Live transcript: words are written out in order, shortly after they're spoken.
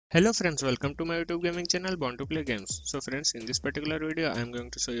Hello friends, welcome to my YouTube gaming channel Born to Play Games. So friends, in this particular video I am going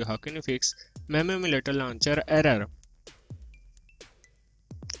to show you how can you fix MEMU emulator launcher error.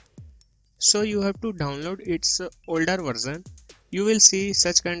 So you have to download its older version. You will see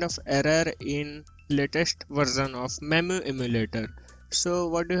such kind of error in latest version of MEMU emulator. So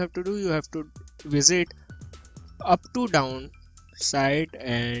what you have to do, you have to visit up to down site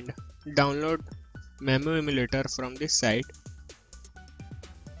and download MEMU emulator from this site.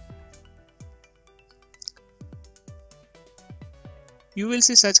 You will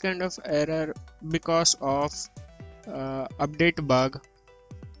see such kind of error because of update bug.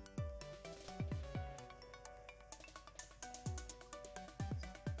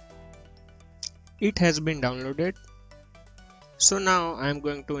 It has been downloaded. So now I am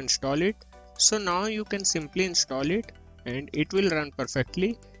going to install it. So now you can simply install it and it will run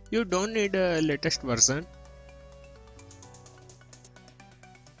perfectly. You don't need a latest version.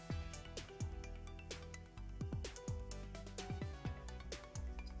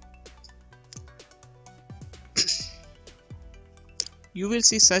 You will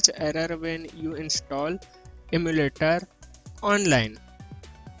see such error when you install emulator online.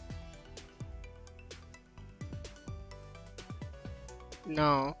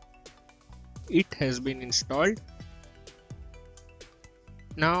 Now it has been installed.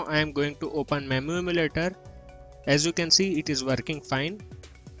 Now I am going to open MEMU emulator. As you can see, it is working fine.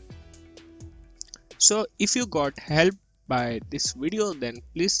 So if you got help by this video, then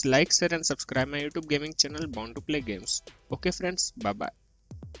please like, share and subscribe my YouTube gaming channel Born to Play Games. Okay friends, bye bye.